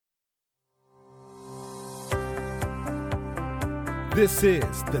This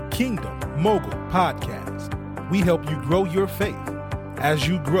is the Kingdom Mogul Podcast. We help you grow your faith as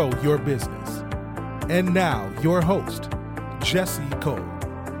you grow your business. And now, your host, Jesse Cole.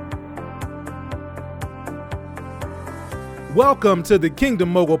 Welcome to the Kingdom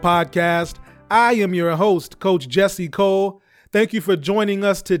Mogul Podcast. I am your host, Coach Jesse Cole. Thank you for joining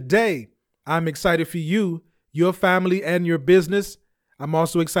us today. I'm excited for you, your family, and your business. I'm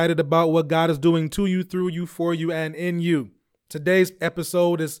also excited about what God is doing to you, through you, for you, and in you. Today's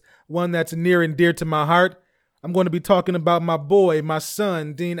episode is one that's near and dear to my heart. I'm going to be talking about my boy, my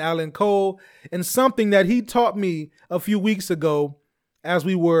son, Dean Allen Cole, and something that he taught me a few weeks ago as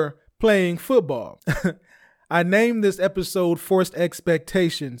we were playing football. I named this episode Forced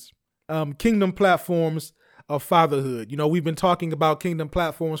Expectations, Kingdom Platforms of Fatherhood. You know, we've been talking about kingdom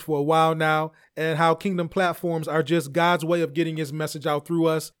platforms for a while now, and how kingdom platforms are just God's way of getting his message out through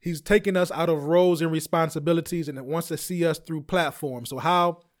us. He's taken us out of roles and responsibilities and wants to see us through platforms. So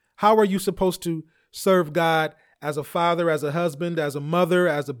how are you supposed to serve God as a father, as a husband, as a mother,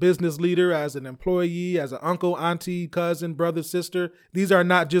 as a business leader, as an employee, as an uncle, auntie, cousin, brother, sister? These are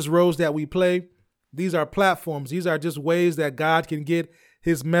not just roles that we play. These are platforms. These are just ways that God can get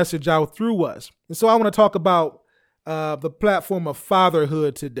his message out through us. And so I want to talk about the platform of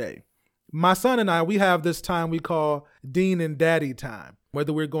fatherhood today. My son and I, we have this time we call Dean and Daddy time.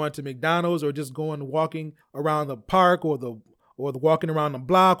 Whether we're going to McDonald's or just going walking around the park or the walking around the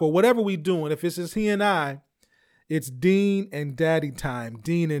block or whatever we're doing, if it's just he and I, it's Dean and Daddy time,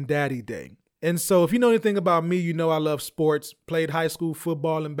 Dean and Daddy Day. And so if you know anything about me, you know I love sports, played high school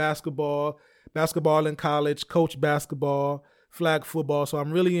football and basketball in college, coached basketball, flag football. So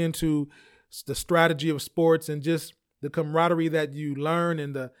I'm really into the strategy of sports and just the camaraderie that you learn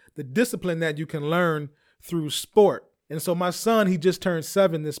and the discipline that you can learn through sport. And so my son, he just turned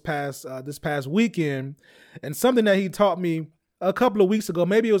 7 this past weekend. And something that he taught me a couple of weeks ago,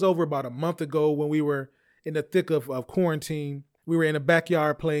 maybe it was over about a month ago when we were in the thick of quarantine, we were in the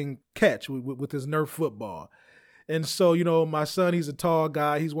backyard playing catch with his Nerf football. And so, you know, my son, he's a tall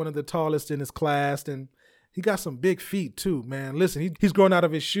guy. He's one of the tallest in his class. And he got some big feet too, man. Listen, he's growing out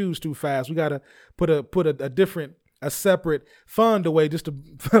of his shoes too fast. We got to put a separate fund away just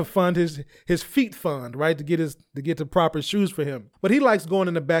to fund his feet fund, right? To get the proper shoes for him. But he likes going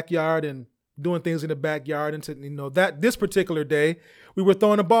in the backyard and doing things in the backyard. And that this particular day, we were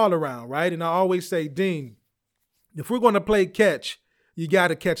throwing a ball around, right? And I always say, Dean, if we're going to play catch, you got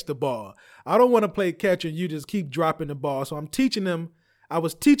to catch the ball. I don't want to play catch and you just keep dropping the ball. So I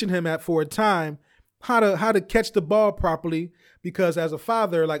was teaching him for a time how to catch the ball properly, because as a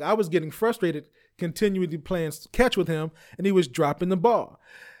father, like, I was getting frustrated continually playing catch with him and he was dropping the ball.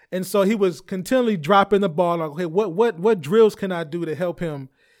 And so he was continually dropping the ball. Like, okay, what drills can I do to help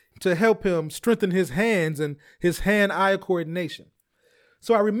him strengthen his hands and his hand-eye coordination?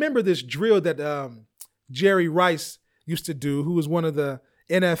 So I remember this drill that Jerry Rice used to do, who was one of the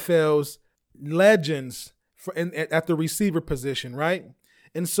NFL's legends at the receiver position, right?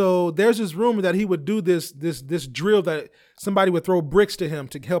 And so there's this rumor that he would do this drill that somebody would throw bricks to him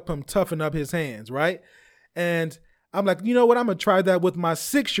to help him toughen up his hands, right? And I'm like, you know what? I'm going to try that with my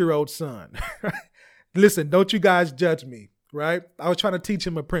 6-year-old son. Listen, don't you guys judge me, right? I was trying to teach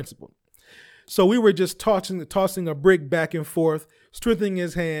him a principle. So we were just tossing a brick back and forth, strengthening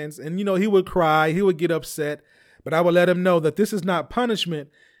his hands. And, you know, he would cry, he would get upset, but I would let him know that this is not punishment.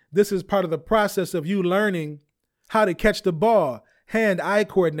 This is part of the process of you learning how to catch the ball. Hand-eye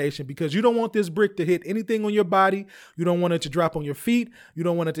coordination, because you don't want this brick to hit anything on your body. You don't want it to drop on your feet. You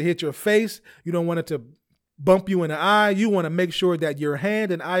don't want it to hit your face. You don't want it to bump you in the eye. You want to make sure that your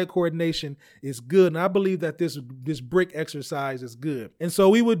hand and eye coordination is good. And I believe that this brick exercise is good. And so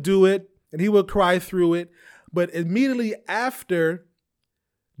we would do it and he would cry through it. But immediately after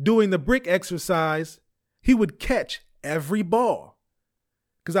doing the brick exercise, he would catch every ball.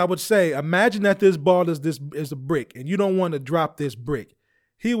 Because I would say, imagine that this ball is a brick and you don't want to drop this brick.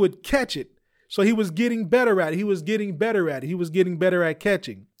 He would catch it. So he was getting better at it. He was getting better at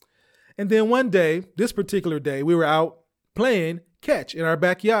catching. And then one day, this particular day, we were out playing catch in our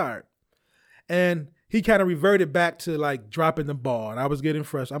backyard. And he kind of reverted back to like dropping the ball. And I was getting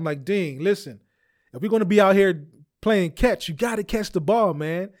frustrated. I'm like, Dean, listen, if we're going to be out here playing catch, you got to catch the ball,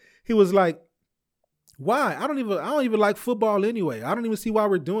 man. He was like, why? I don't even like football anyway. I don't even see why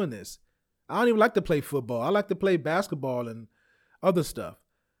we're doing this. I don't even like to play football. I like to play basketball and other stuff.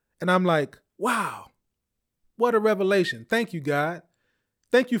 And I'm like, wow, what a revelation. Thank you, God.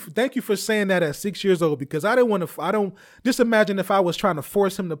 Thank you for saying that at 6 years old, because I don't just imagine if I was trying to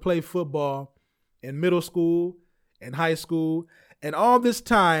force him to play football in middle school and high school. And all this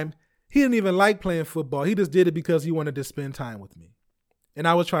time, he didn't even like playing football. He just did it because he wanted to spend time with me. and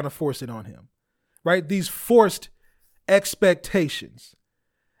I was trying to force it on him, right? These forced expectations.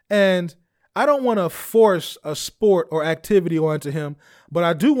 And I don't want to force a sport or activity onto him, but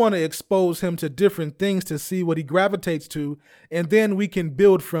I do want to expose him to different things to see what he gravitates to, and then we can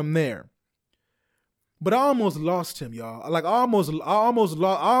build from there. But I almost lost him, y'all. Like I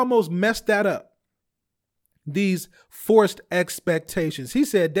almost messed that up. These forced expectations. He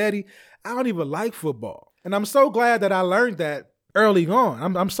said, "Daddy, I don't even like football." And I'm so glad that I learned that early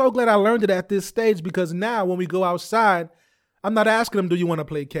on. I'm so glad I learned it at this stage, because now when we go outside, I'm not asking him, "Do you want to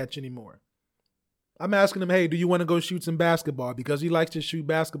play catch anymore?" I'm asking him, "Hey, do you want to go shoot some basketball?" Because he likes to shoot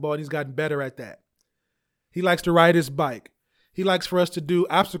basketball and he's gotten better at that. He likes to ride his bike. He likes for us to do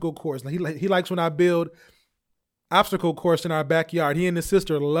obstacle course. He likes when I build obstacle course in our backyard. He and his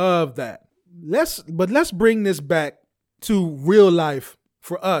sister love that. Let's bring this back to real life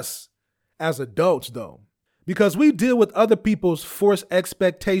for us as adults, though, because we deal with other people's forced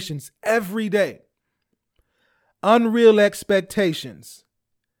expectations every day. Unreal expectations.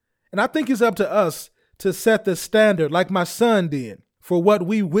 And I think it's up to us to set the standard, like my son did, for what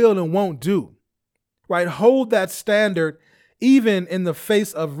we will and won't do, right? Hold that standard even in the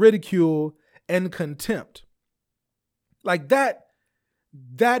face of ridicule and contempt. Like that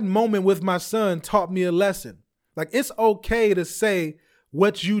moment with my son taught me a lesson. Like, it's okay to say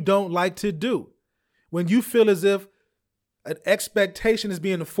what you don't like to do. When you feel as if an expectation is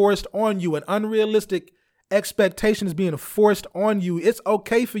being forced on you, an unrealistic expectation is being forced on you, it's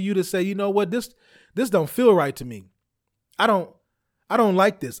okay for you to say, "You know what, this don't feel right to me. I don't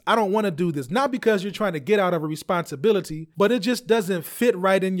like this. I don't want to do this." Not because you're trying to get out of a responsibility, but it just doesn't fit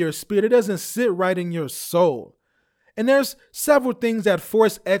right in your spirit. It doesn't sit right in your soul. And there's several things that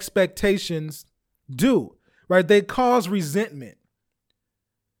forced expectations do, right? They cause resentment.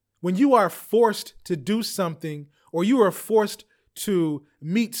 When you are forced to do something, or you are forced to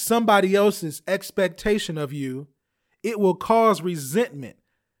meet somebody else's expectation of you, it will cause resentment.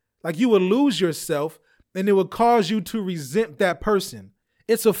 Like, you will lose yourself, and it will cause you to resent that person.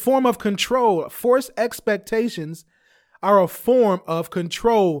 It's a form of control. Forced expectations are a form of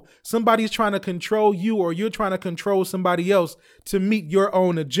control. Somebody's trying to control you, or you're trying to control somebody else to meet your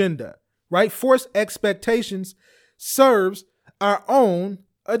own agenda, right? Forced expectations serves our own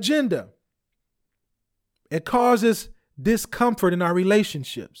agenda. It causes discomfort in our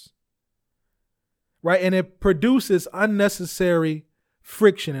relationships, right? And it produces unnecessary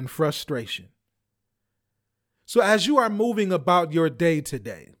friction and frustration. So as you are moving about your day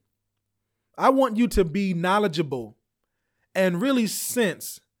today, I want you to be knowledgeable and really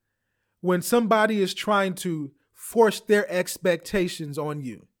sense when somebody is trying to force their expectations on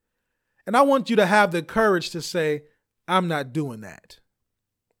you. And I want you to have the courage to say, "I'm not doing that."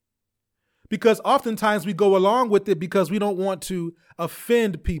 Because oftentimes we go along with it because we don't want to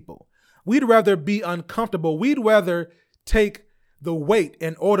offend people. We'd rather be uncomfortable. We'd rather take the weight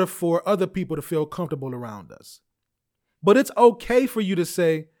in order for other people to feel comfortable around us. But it's okay for you to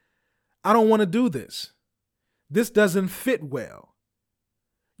say, "I don't want to do this. This doesn't fit well."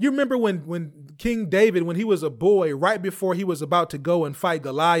 You remember when King David, when he was a boy, right before he was about to go and fight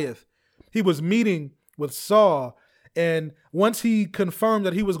Goliath, he was meeting with Saul. And once he confirmed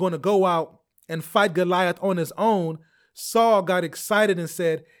that he was going to go out and fight Goliath on his own, Saul got excited and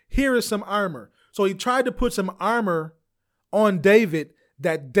said, "Here is some armor." So he tried to put some armor on David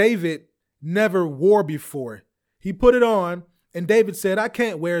that David never wore before. He put it on, and David said, "I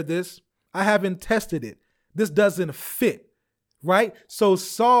can't wear this. I haven't tested it. This doesn't fit," right? So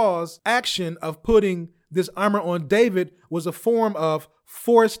Saul's action of putting this armor on David was a form of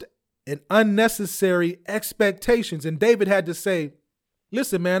forced and unnecessary expectations. And David had to say,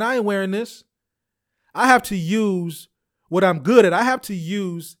 "Listen, man, I ain't wearing this. I have to use what I'm good at. I have to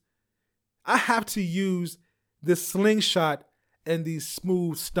use this slingshot and these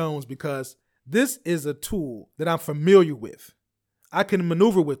smooth stones, because this is a tool that I'm familiar with. I can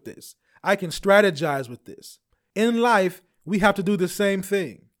maneuver with this. I can strategize with this." In life, we have to do the same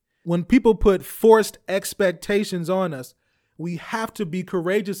thing. When people put forced expectations on us, we have to be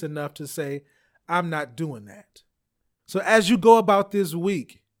courageous enough to say, "I'm not doing that." So as you go about this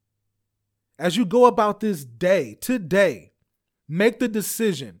week, as you go about this day, today, make the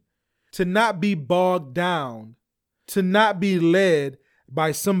decision to not be bogged down, to not be led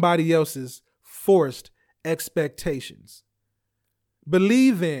by somebody else's forced expectations.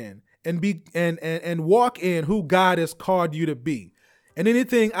 Believe in and walk in who God has called you to be. And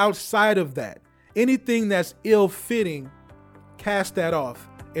anything outside of that, anything that's ill-fitting, cast that off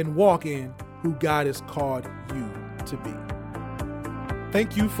and walk in who God has called you to be.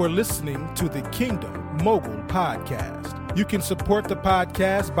 Thank you for listening to the Kingdom Mogul Podcast. You can support the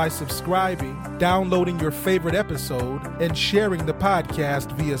podcast by subscribing, downloading your favorite episode, and sharing the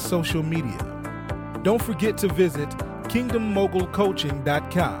podcast via social media. Don't forget to visit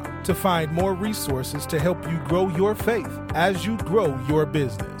kingdommogulcoaching.com to find more resources to help you grow your faith as you grow your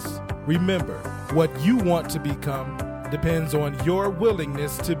business. Remember, what you want to become depends on your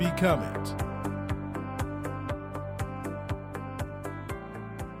willingness to become it.